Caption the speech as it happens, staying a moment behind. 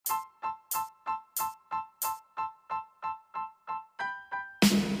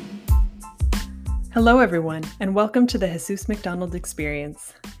Hello, everyone, and welcome to the Jesus McDonald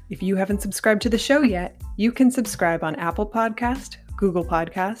Experience. If you haven't subscribed to the show yet, you can subscribe on Apple Podcast, Google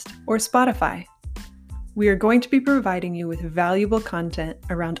Podcast, or Spotify. We are going to be providing you with valuable content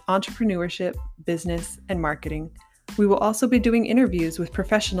around entrepreneurship, business, and marketing. We will also be doing interviews with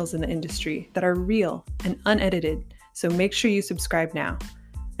professionals in the industry that are real and unedited, so make sure you subscribe now.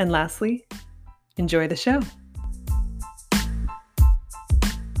 And lastly, enjoy the show.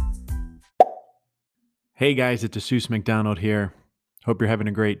 Hey guys, it's Jesus McDonald here. Hope you're having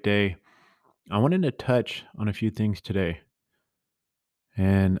a great day. I wanted to touch on a few things today,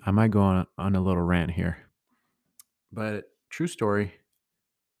 and I might go on a little rant here. But true story,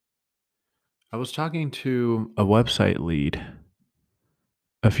 I was talking to a website lead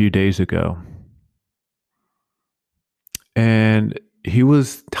a few days ago, and he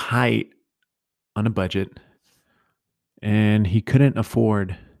was tight on a budget, and he couldn't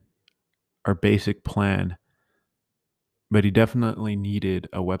afford our basic plan, but he definitely needed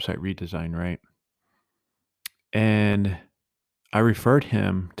a website redesign, right? And I referred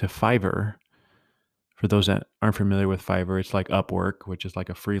him to Fiverr. For those that aren't familiar with Fiverr, it's like Upwork, which is like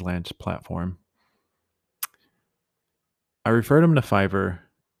a freelance platform. I referred him to Fiverr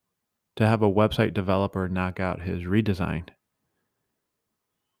to have a website developer knock out his redesign.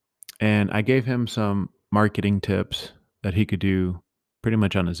 And I gave him some marketing tips that he could do pretty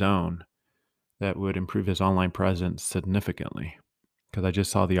much on his own that would improve his online presence significantly, because I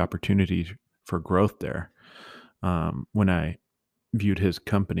just saw the opportunity for growth there when I viewed his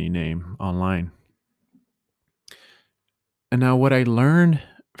company name online. And now, what I learned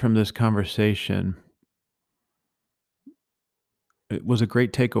from this conversation, it was a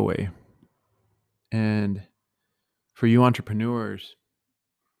great takeaway. And for you entrepreneurs,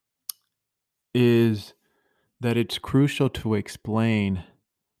 is that it's crucial to explain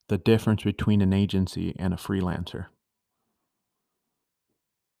the difference between an agency and a freelancer.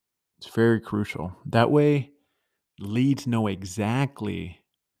 It's very crucial. That way, leads know exactly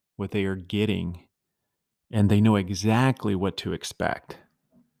what they are getting and they know exactly what to expect.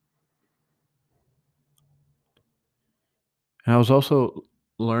 And I was also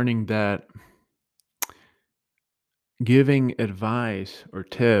learning that giving advice or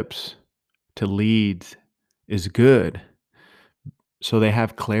tips to leads is good, so they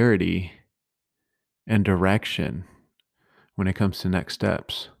have clarity and direction when it comes to next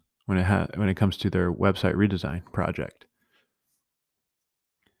steps, when it comes to their website redesign project.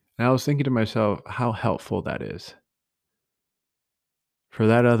 And I was thinking to myself how helpful that is for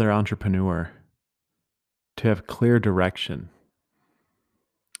that other entrepreneur to have clear direction,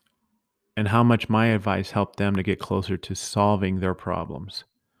 and how much my advice helped them to get closer to solving their problems,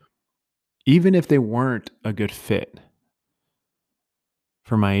 even if they weren't a good fit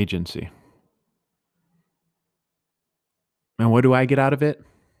for my agency. And what do I get out of it?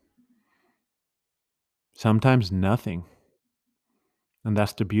 Sometimes nothing. And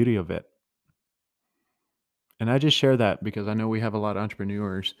that's the beauty of it. And I just share that because I know we have a lot of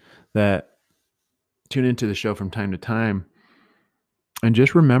entrepreneurs that tune into the show from time to time. And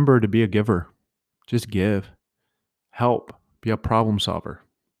just remember to be a giver. Just give, help, be a problem solver.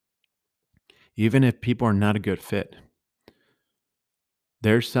 Even if people are not a good fit,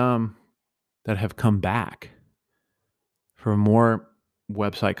 there's some that have come back for more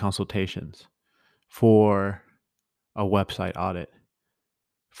website consultations, for a website audit,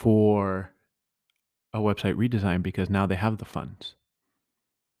 for a website redesign, because now they have the funds.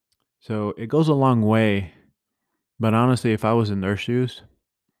 So it goes a long way. But honestly, if I was in their shoes,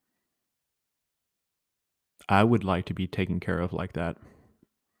 I would like to be taken care of like that.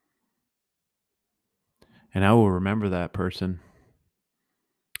 And I will remember that person.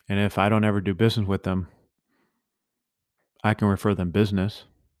 And if I don't ever do business with them, I can refer them business.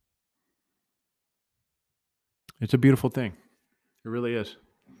 It's a beautiful thing. It really is.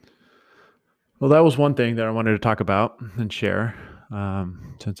 Well, that was one thing that I wanted to talk about and share,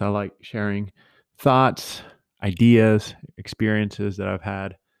 since I like sharing thoughts, ideas, experiences that I've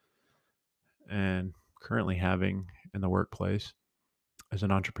had and currently having in the workplace as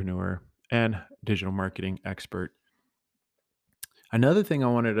an entrepreneur and digital marketing expert. Another thing I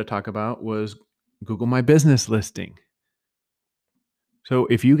wanted to talk about was Google My Business listing. So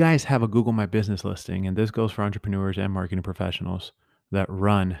if you guys have a Google My Business listing, and this goes for entrepreneurs and marketing professionals that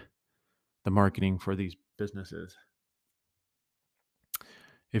run the marketing for these businesses.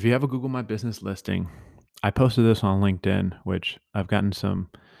 If you have a Google My Business listing, I posted this on LinkedIn, which I've gotten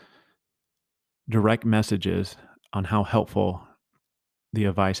some direct messages on how helpful the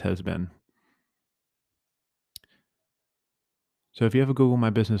advice has been. So if you have a Google My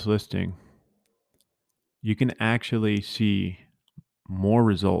Business listing, you can actually see more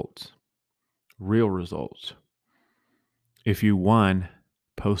results, real results, if you, one,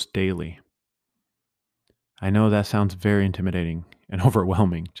 post daily. I know that sounds very intimidating and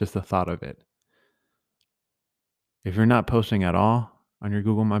overwhelming, just the thought of it. If you're not posting at all on your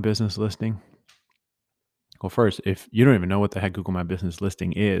Google My Business listing, well, first, if you don't even know what the heck Google My Business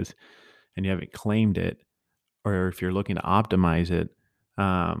listing is and you haven't claimed it, or if you're looking to optimize it,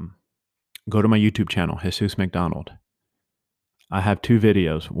 go to my YouTube channel, Jesus McDonald. I have 2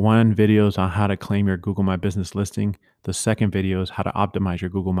 videos. One video is on how to claim your Google My Business listing. The second video is how to optimize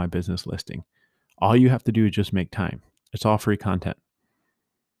your Google My Business listing. All you have to do is just make time. It's all free content.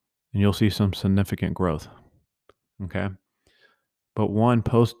 And you'll see some significant growth. Okay. But one,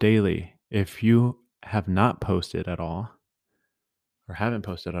 post daily. If you have not posted at all or haven't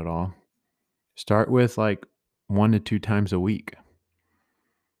posted at all, start with like 1 to 2 times a week.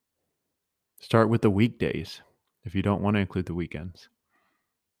 Start with the weekdays if you don't want to include the weekends.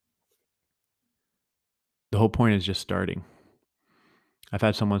 The whole point is just starting. I've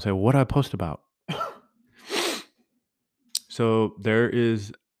had someone say, "What do I post about?" So there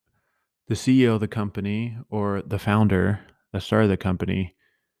is the CEO of the company or the founder that started the company.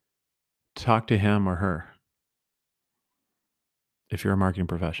 Talk to him or her if you're a marketing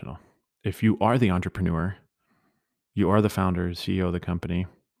professional. If you are the entrepreneur, you are the founder, CEO of the company,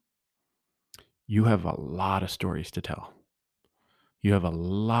 you have a lot of stories to tell. You have a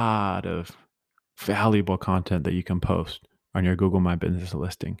lot of valuable content that you can post on your Google My Business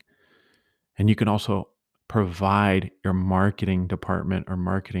listing. And you can also provide your marketing department or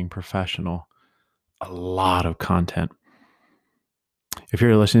marketing professional a lot of content. If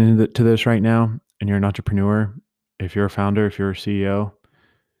you're listening to this right now and you're an entrepreneur, if you're a founder, if you're a CEO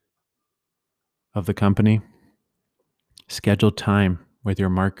of the company, schedule time with your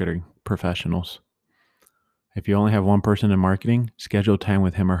marketing professionals. If you only have one person in marketing, schedule time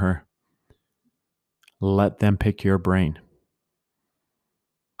with him or her. Let them pick your brain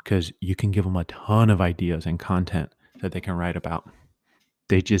because you can give them a ton of ideas and content that they can write about.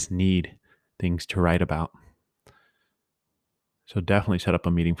 They just need things to write about. So definitely set up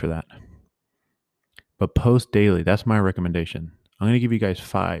a meeting for that. But post daily, that's my recommendation. I'm going to give you guys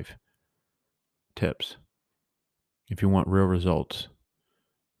 5 tips if you want real results,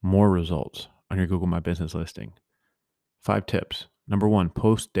 more results on your Google My Business listing. 5 tips. Number 1,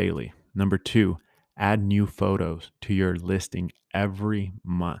 post daily. Number 2, add new photos to your listing every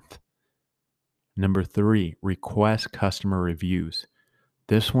month. Number 3, request customer reviews.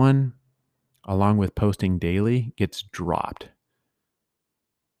 This one, along with posting daily, gets dropped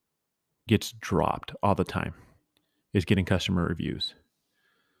all the time, is getting customer reviews.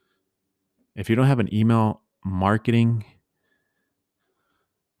 If you don't have an email marketing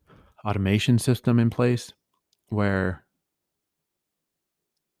automation system in place where,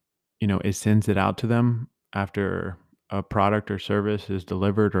 it sends it out to them after a product or service is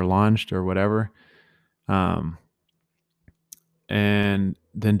delivered or launched or whatever, and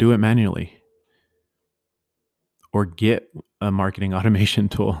then do it manually or get a marketing automation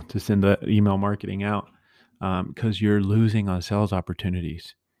tool to send the email marketing out, because you're losing on sales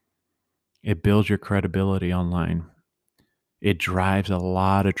opportunities. It builds your credibility online. It drives a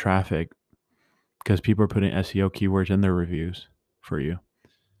lot of traffic because people are putting SEO keywords in their reviews for you.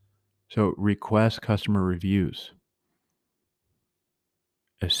 So request customer reviews.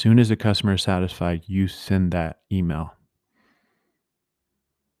 As soon as the customer is satisfied, you send that email.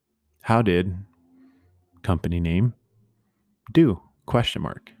 How did company name do? ?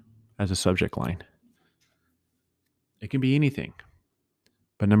 As a subject line. It can be anything.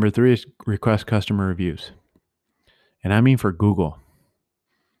 But number 3 is request customer reviews. And I mean for Google.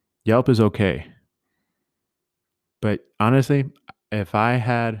 Yelp is okay. But honestly, if I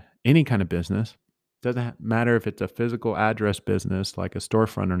had any kind of business, doesn't matter if it's a physical address business like a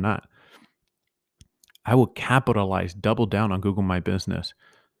storefront or not, I will capitalize, double down on Google My Business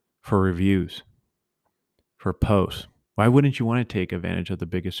for reviews, for posts. Why wouldn't you want to take advantage of the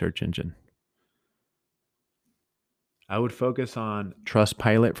biggest search engine? I would focus on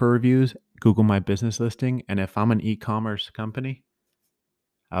Trustpilot for reviews, Google My Business listing, and if I'm an e-commerce company,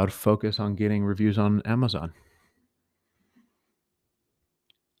 I would focus on getting reviews on Amazon.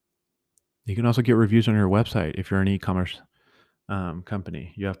 You can also get reviews on your website if you're an e-commerce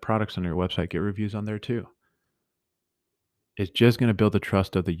company. You have products on your website, get reviews on there too. It's just going to build the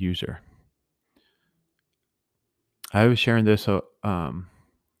trust of the user. I was sharing this on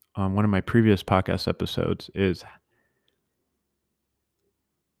one of my previous podcast episodes is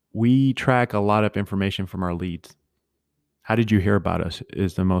we track a lot of information from our leads. How did you hear about us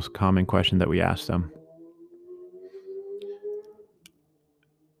is the most common question that we ask them.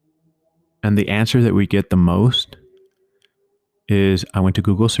 And the answer that we get the most is I went to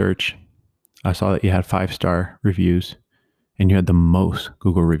Google search. I saw that you had 5-star reviews and you had the most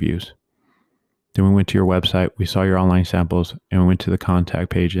Google reviews. Then we went to your website, we saw your online samples, and we went to the contact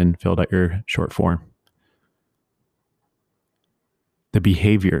page and filled out your short form. The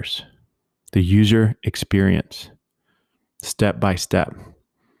behaviors, the user experience, step by step,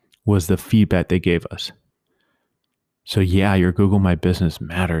 was the feedback they gave us. So yeah, your Google My Business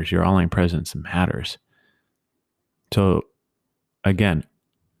matters. Your online presence matters. So again,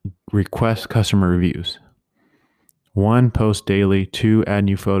 request customer reviews. 1, post daily. 2, add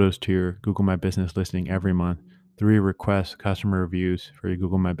new photos to your Google My Business listing every month. 3, request customer reviews for your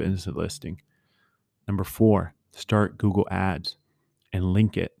Google My Business listing. Number 4, start Google Ads and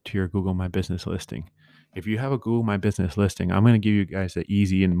link it to your Google My Business listing. If you have a Google My Business listing, I'm going to give you guys the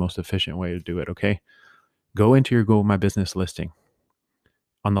easy and most efficient way to do it, okay? Go into your Google My Business listing.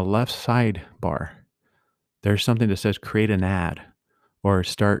 On the left side bar, there's something that says create an ad or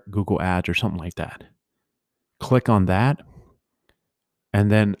start Google Ads or something like that. Click on that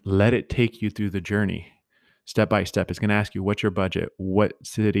and then let it take you through the journey step by step. It's going to ask you what's your budget, what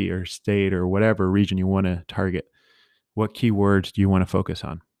city or state or whatever region you want to target, what keywords do you want to focus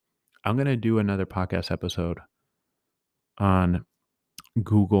on. I'm going to do another podcast episode on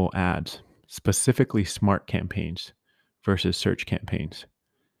Google Ads, specifically smart campaigns versus search campaigns.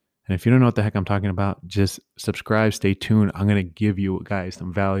 And if you don't know what the heck I'm talking about, just subscribe, stay tuned. I'm going to give you guys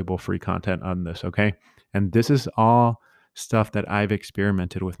some valuable free content on this, okay? And this is all stuff that I've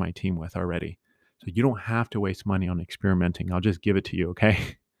experimented with my team with already. So you don't have to waste money on experimenting. I'll just give it to you, okay?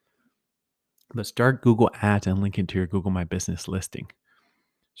 But start Google Ads and link it to your Google My Business listing.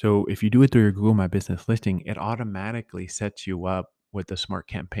 So if you do it through your Google My Business listing, it automatically sets you up with a smart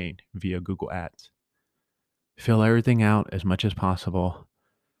campaign via Google Ads. Fill everything out as much as possible.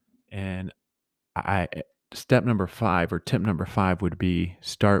 And step number 5 or tip number 5 would be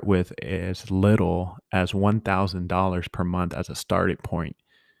start with as little as $1,000 per month as a starting point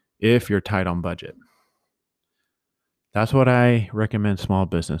if you're tight on budget. That's what I recommend small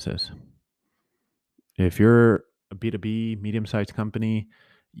businesses. If you're a B2B medium-sized company,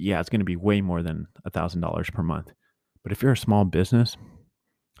 yeah, it's going to be way more than $1,000 per month. But if you're a small business,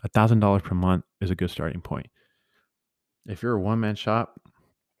 $1,000 per month is a good starting point. If you're a one-man shop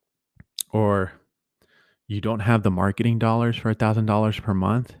or you don't have the marketing dollars for $1,000 per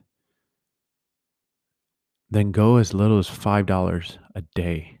month, then go as little as $5 a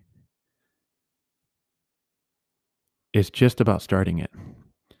day. It's just about starting it.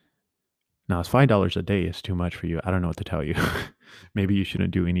 Now, if $5 a day is too much for you, I don't know what to tell you. Maybe you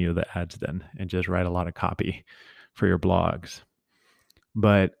shouldn't do any of the ads then and just write a lot of copy for your blogs.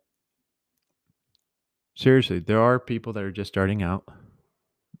 But seriously, there are people that are just starting out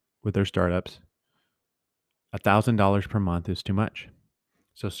with their startups. $1,000 per month is too much.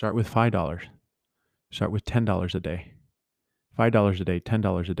 So start with $5. Start with $10 a day. $5 a day,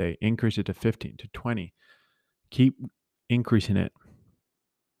 $10 a day. Increase it to 15, to 20. Keep increasing it.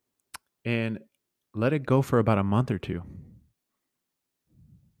 And let it go for about a month or two.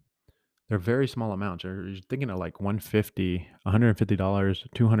 They're very small amounts. You're thinking of like $150, $150,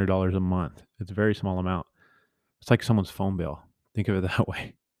 $200 a month. It's a very small amount. It's like someone's phone bill. Think of it that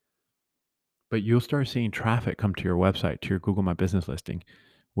way. But you'll start seeing traffic come to your website, to your Google My Business listing,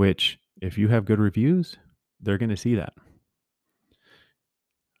 which if you have good reviews, they're going to see that.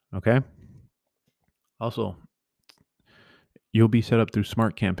 Okay? Also, you'll be set up through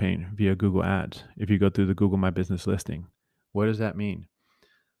Smart Campaign via Google Ads if you go through the Google My Business listing. What does that mean?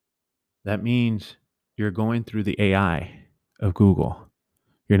 That means you're going through the AI of Google.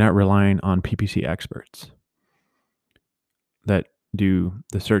 You're not relying on PPC experts that do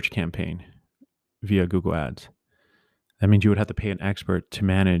the search campaign via Google Ads. That means you would have to pay an expert to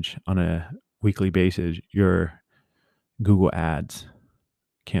manage on a weekly basis your Google Ads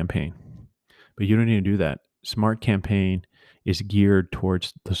campaign. But you don't need to do that. Smart Campaign is geared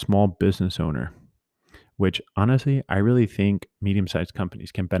towards the small business owner, which honestly, I really think medium-sized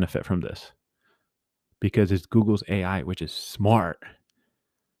companies can benefit from this because it's Google's AI, which is smart.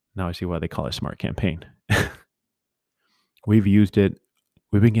 Now I see why they call it Smart Campaign. We've used it.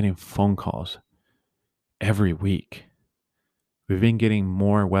 We've been getting phone calls every week. We've been getting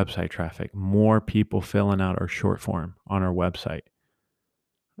more website traffic, more people filling out our short form on our website.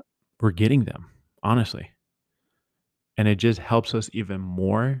 We're getting them, honestly. And it just helps us even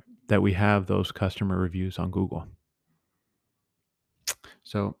more that we have those customer reviews on Google.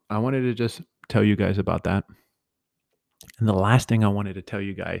 So I wanted to just tell you guys about that. And the last thing I wanted to tell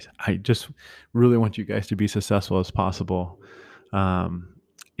you guys, I just really want you guys to be successful as possible,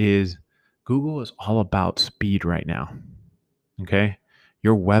 is Google is all about speed right now. Okay.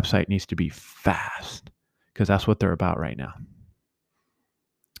 Your website needs to be fast because that's what they're about right now.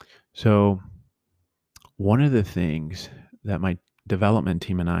 So, one of the things that my development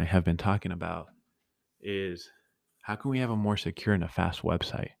team and I have been talking about is how can we have a more secure and a fast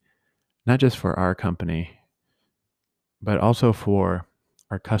website? Not just for our company, but also for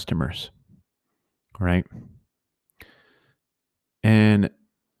our customers, right? And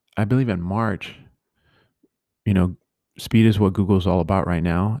I believe in March, you know, speed is what Google's all about right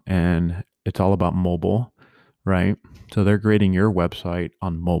now, and it's all about mobile, right? So they're grading your website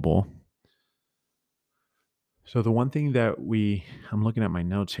on mobile. So the one thing that I'm looking at my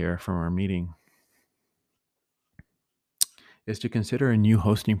notes here from our meeting is to consider a new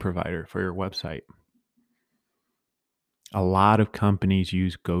hosting provider for your website. A lot of companies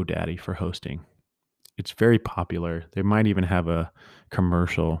use GoDaddy for hosting. It's very popular. They might even have a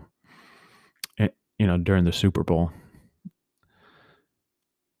commercial, during the Super Bowl.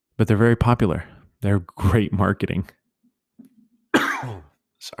 But they're very popular. They're great marketing.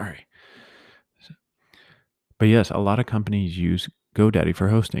 Sorry. But yes, a lot of companies use GoDaddy for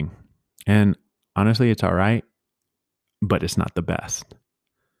hosting. And honestly, it's all right, but it's not the best.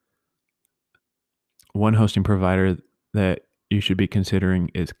 One hosting provider that you should be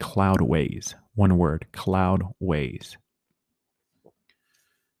considering is Cloudways. One word, Cloudways.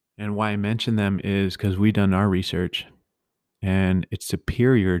 And why I mention them is because we've done our research and it's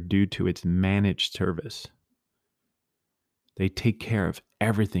superior due to its managed service. They take care of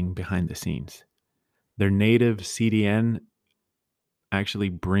everything behind the scenes. Their native CDN actually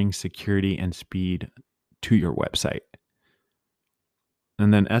brings security and speed to your website.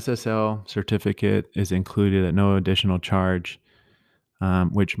 And then SSL certificate is included at no additional charge,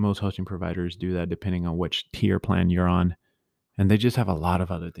 which most hosting providers do that depending on which tier plan you're on. And they just have a lot of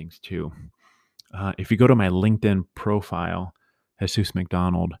other things too. If you go to my LinkedIn profile, Jesus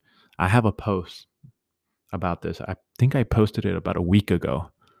McDonald, I have a post about this. I think I posted it about a week ago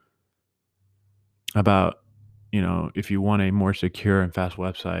about, if you want a more secure and fast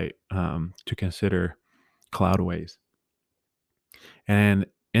website, to consider Cloudways. And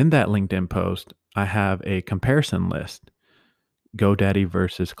in that LinkedIn post, I have a comparison list, GoDaddy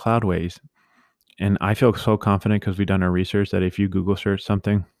versus Cloudways. And I feel so confident because we've done our research that if you Google search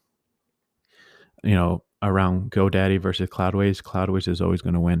something, around GoDaddy versus Cloudways, Cloudways is always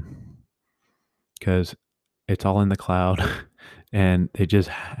going to win because it's all in the cloud and they just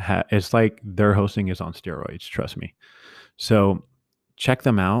it's like their hosting is on steroids, trust me. So check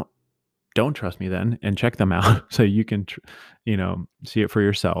them out. Don't trust me then and check them out so you can, see it for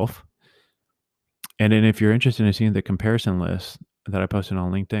yourself. And then if you're interested in seeing the comparison list that I posted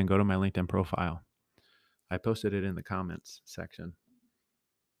on LinkedIn, go to my LinkedIn profile. I posted it in the comments section.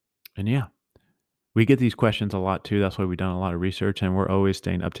 And yeah, we get these questions a lot too. That's why we've done a lot of research and we're always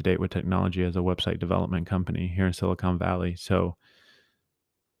staying up to date with technology as a website development company here in Silicon Valley. So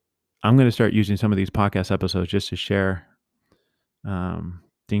I'm going to start using some of these podcast episodes just to share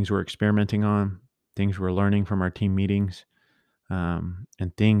things we're experimenting on, things we're learning from our team meetings,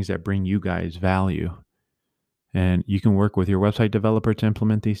 and things that bring you guys value. And you can work with your website developer to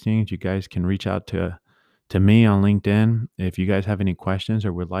implement these things. You guys can reach out to me on LinkedIn. If you guys have any questions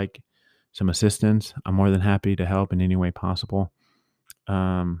or would like some assistance, I'm more than happy to help in any way possible. We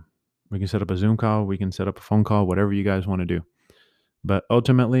can set up a Zoom call. We can set up a phone call, whatever you guys want to do. But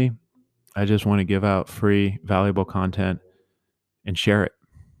ultimately, I just want to give out free, valuable content and share it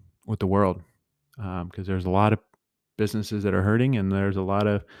with the world. Because there's a lot of businesses that are hurting and there's a lot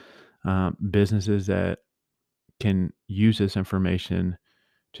of businesses that can use this information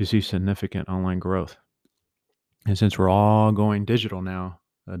to see significant online growth. And since we're all going digital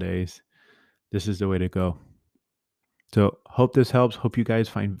nowadays, this is the way to go. So hope this helps. Hope you guys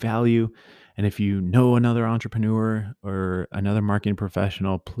find value. And if you know another entrepreneur or another marketing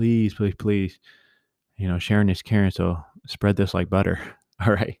professional, please, please, please, sharing is caring. So spread this like butter.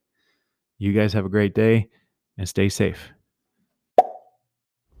 All right. You guys have a great day and stay safe.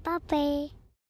 Bye-bye.